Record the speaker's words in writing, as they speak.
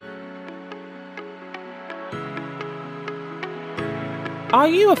Are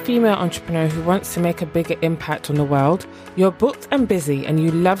you a female entrepreneur who wants to make a bigger impact on the world? You're booked and busy and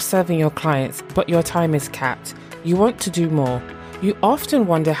you love serving your clients, but your time is capped. You want to do more. You often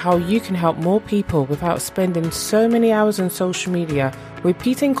wonder how you can help more people without spending so many hours on social media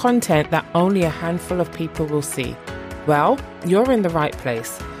repeating content that only a handful of people will see. Well, you're in the right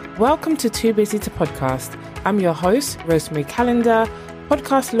place. Welcome to Too Busy to Podcast. I'm your host, Rosemary Calendar,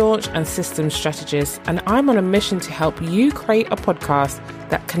 podcast launch and systems strategist, and I'm on a mission to help you create a podcast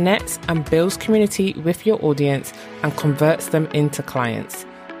that connects and builds community with your audience and converts them into clients.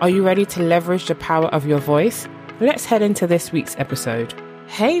 Are you ready to leverage the power of your voice? Let's head into this week's episode.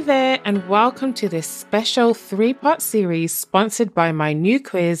 Hey there, and welcome to this special 3-part series sponsored by my new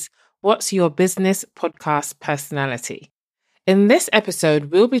quiz, What's Your Business Podcast Personality? In this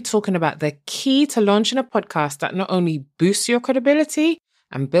episode, we'll be talking about the key to launching a podcast that not only boosts your credibility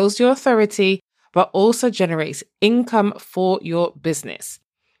and builds your authority, but also generates income for your business.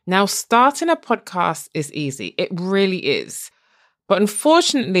 Now, starting a podcast is easy. It really is. But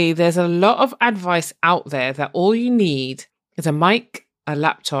unfortunately, there's a lot of advice out there that all you need is a mic, a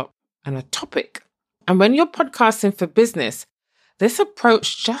laptop, and a topic. And when you're podcasting for business, this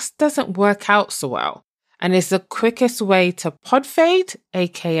approach just doesn't work out so well. And it's the quickest way to pod fade,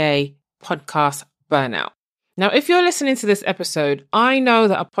 aka podcast burnout. Now, if you're listening to this episode, I know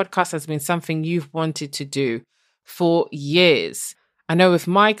that a podcast has been something you've wanted to do for years. I know with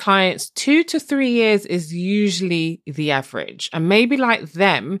my clients, 2 to 3 years is usually the average. And maybe like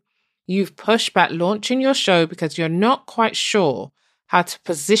them, you've pushed back launching your show because you're not quite sure how to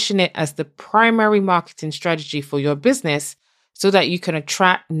position it as the primary marketing strategy for your business, so that you can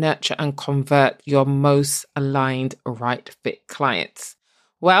attract, nurture, and convert your most aligned, right fit clients.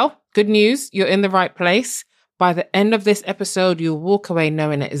 Well, good news, you're in the right place. By the end of this episode, you'll walk away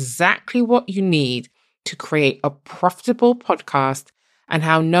knowing exactly what you need to create a profitable podcast and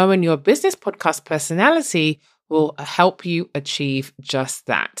how knowing your business podcast personality will help you achieve just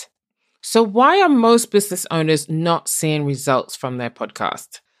that. So why are most business owners not seeing results from their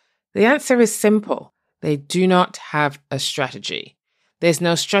podcast? The answer is simple. They do not have a strategy. There's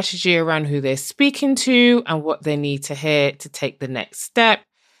no strategy around who they're speaking to and what they need to hear to take the next step.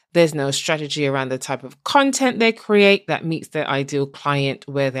 There's no strategy around the type of content they create that meets their ideal client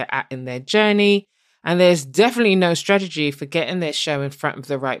where they're at in their journey. And there's definitely no strategy for getting their show in front of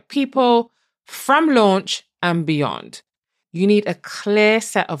the right people from launch and beyond. You need a clear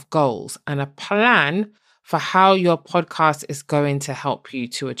set of goals and a plan for how your podcast is going to help you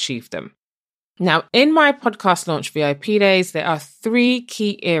to achieve them. Now, in my podcast launch VIP days, there are 3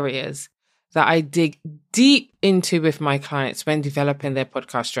 key areas that I dig deep into with my clients when developing their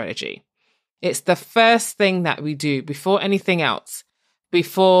podcast strategy. It's the first thing that we do before anything else,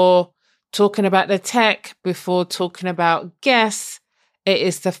 before talking about the tech, before talking about guests. It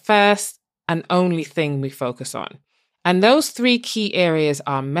is the first and only thing we focus on. And those 3 key areas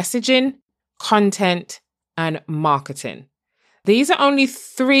are messaging, content, and marketing. These are only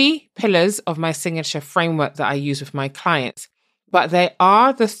 3 pillars of my signature framework that I use with my clients, but they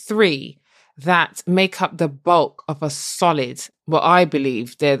are the 3 that make up the bulk of a solid, well, I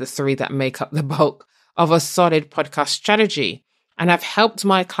believe they're the 3 that make up the bulk of a solid podcast strategy. And I've helped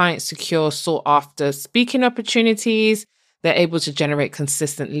my clients secure sought after speaking opportunities. They're able to generate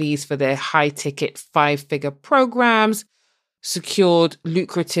consistent leads for their high ticket 5-figure programs, secured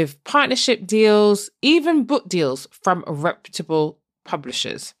lucrative partnership deals, even book deals from reputable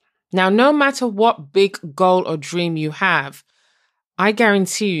publishers. Now, no matter what big goal or dream you have, I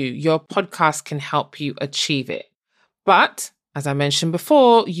guarantee you your podcast can help you achieve it. But, as I mentioned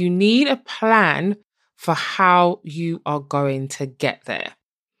before, you need a plan for how you are going to get there.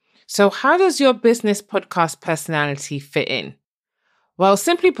 So how does your business podcast personality fit in? Well,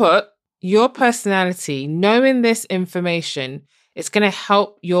 simply put, your personality, knowing this information, is going to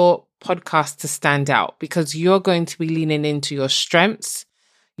help your podcast to stand out because you're going to be leaning into your strengths,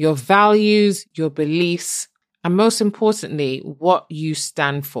 your values, your beliefs, and most importantly, what you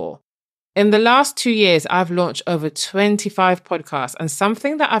stand for. In the last 2 years, I've launched over 25 podcasts, and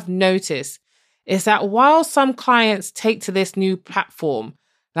something that I've noticed is that while some clients take to this new platform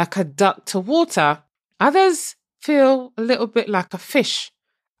like a duck to water, others feel a little bit like a fish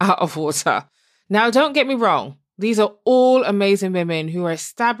out of water. Now, don't get me wrong. These are all amazing women who are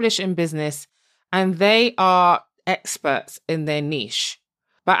established in business and they are experts in their niche.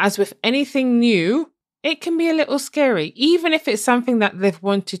 But as with anything new, it can be a little scary, even if it's something that they've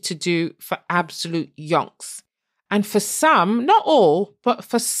wanted to do for absolute yonks. And for some, not all, but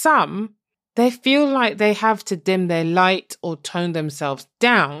for some, they feel like they have to dim their light or tone themselves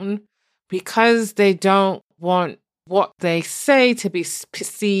down because they don't want what they say to be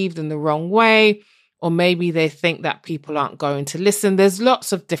perceived in the wrong way, or maybe they think that people aren't going to listen. There's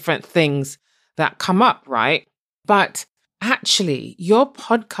lots of different things that come up, right? But actually, your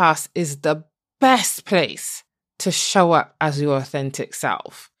podcast is the best place to show up as your authentic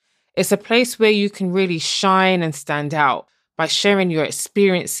self. It's a place where you can really shine and stand out by sharing your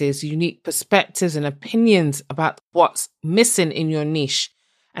experiences, unique perspectives, and opinions about what's missing in your niche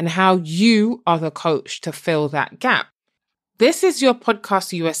and how you are the coach to fill that gap. This is your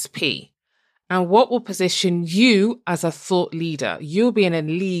podcast USP and what will position you as a thought leader. You'll be in a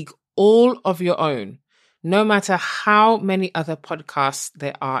league all of your own, no matter how many other podcasts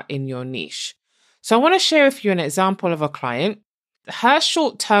there are in your niche. So I want to share with you an example of a client. Her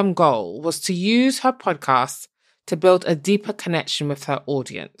short-term goal was to use her podcast to build a deeper connection with her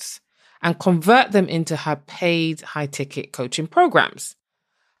audience and convert them into her paid high-ticket coaching programs.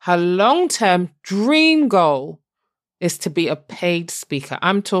 Her long-term dream goal is to be a paid speaker.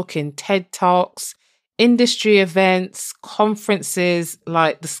 I'm talking TED Talks, industry events, conferences,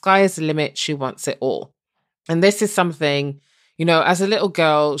 like the sky is the limit. She wants it all. And this is something, as a little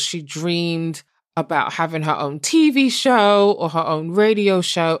girl, she dreamed about having her own TV show or her own radio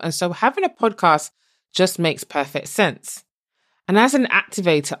show. And so having a podcast just makes perfect sense. And as an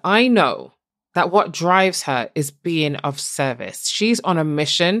activator, I know that what drives her is being of service. She's on a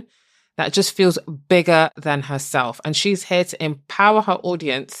mission that just feels bigger than herself. And she's here to empower her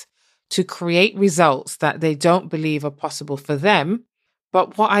audience to create results that they don't believe are possible for them.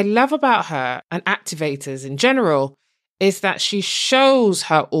 But what I love about her and activators in general is that she shows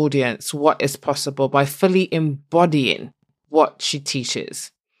her audience what is possible by fully embodying what she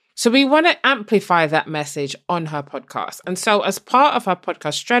teaches. So we want to amplify that message on her podcast. And so as part of her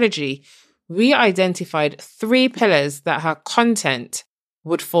podcast strategy, we identified 3 pillars that her content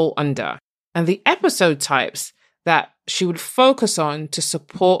would fall under and the episode types that she would focus on to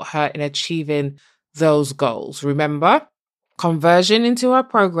support her in achieving those goals. Remember, conversion into her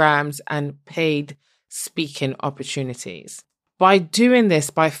programs and paid speaking opportunities. By doing this,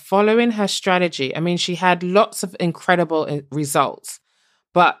 by following her strategy, she had lots of incredible results.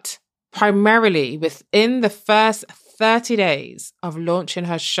 But primarily within the first 30 days of launching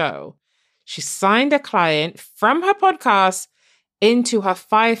her show, she signed a client from her podcast into her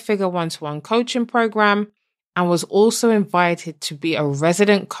 5-figure one-to-one coaching program and was also invited to be a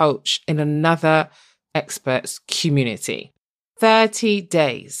resident coach in another experts community. 30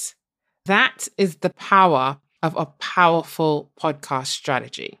 days. That is the power of a powerful podcast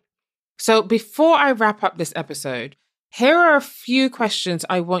strategy. So before I wrap up this episode, here are a few questions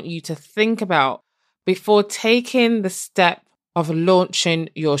I want you to think about before taking the step of launching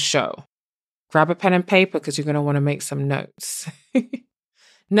your show. Grab a pen and paper because you're going to want to make some notes.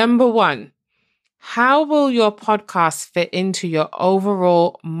 Number 1, how will your podcast fit into your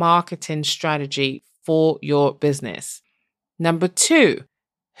overall marketing strategy for your business? Number 2,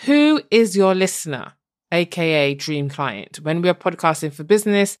 who is your listener, aka dream client? When we are podcasting for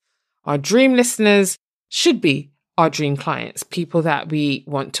business, our dream listeners should be our dream clients, people that we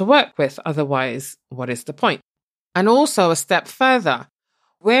want to work with. Otherwise, what is the point? And also a step further,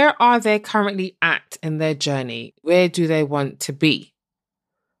 where are they currently at in their journey? Where do they want to be?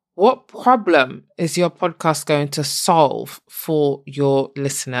 What problem is your podcast going to solve for your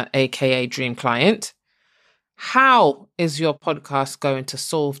listener, aka dream client? How is your podcast going to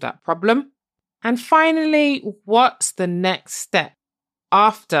solve that problem? And finally, what's the next step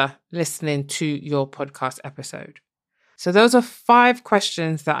after listening to your podcast episode? So those are 5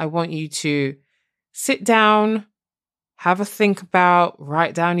 questions that I want you to sit down, have a think about,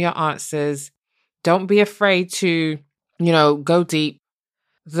 write down your answers. Don't be afraid to, go deep.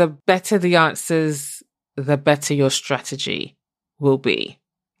 The better the answers, the better your strategy will be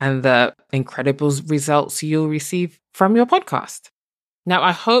and the incredible results you'll receive from your podcast. Now,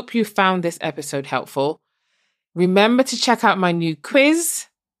 I hope you found this episode helpful. Remember to check out my new quiz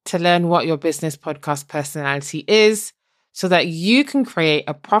to learn what your business podcast personality is so that you can create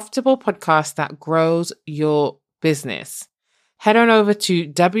a profitable podcast that grows your business. Head on over to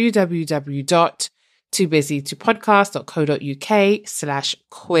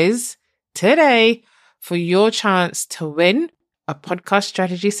www.toobusytopodcast.co.uk/quiz today for your chance to win a podcast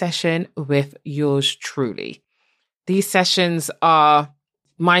strategy session with yours truly. These sessions are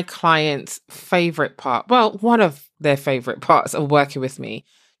my clients' favorite part. Well, one of their favorite parts of working with me,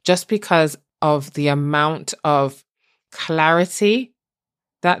 just because of the amount of clarity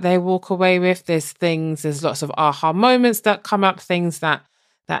that they walk away with. There's lots of aha moments that come up, things that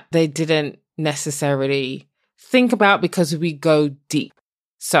they didn't necessarily think about because we go deep.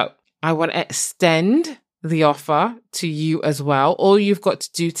 So I want to extend the offer to you as well. All you've got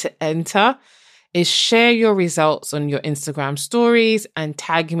to do to enter is share your results on your Instagram stories and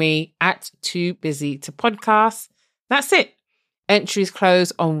tag me at Too Busy to Podcast. That's it. Entries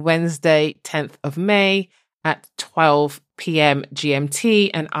close on Wednesday, 10th of May at 12 p.m.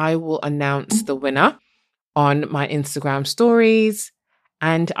 GMT, and I will announce the winner on my Instagram stories,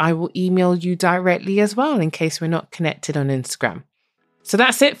 and I will email you directly as well in case we're not connected on Instagram. So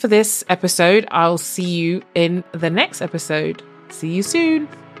that's it for this episode. I'll see you in the next episode. See you soon.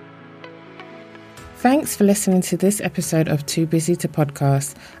 Thanks for listening to this episode of Too Busy to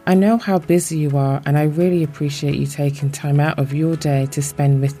Podcast. I know how busy you are, and I really appreciate you taking time out of your day to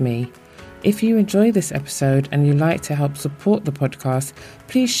spend with me. If you enjoy this episode and you'd like to help support the podcast,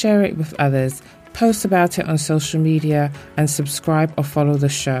 please share it with others, post about it on social media, and subscribe or follow the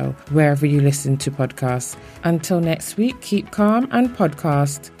show wherever you listen to podcasts. Until next week, keep calm and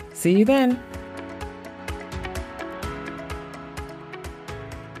podcast. See you then.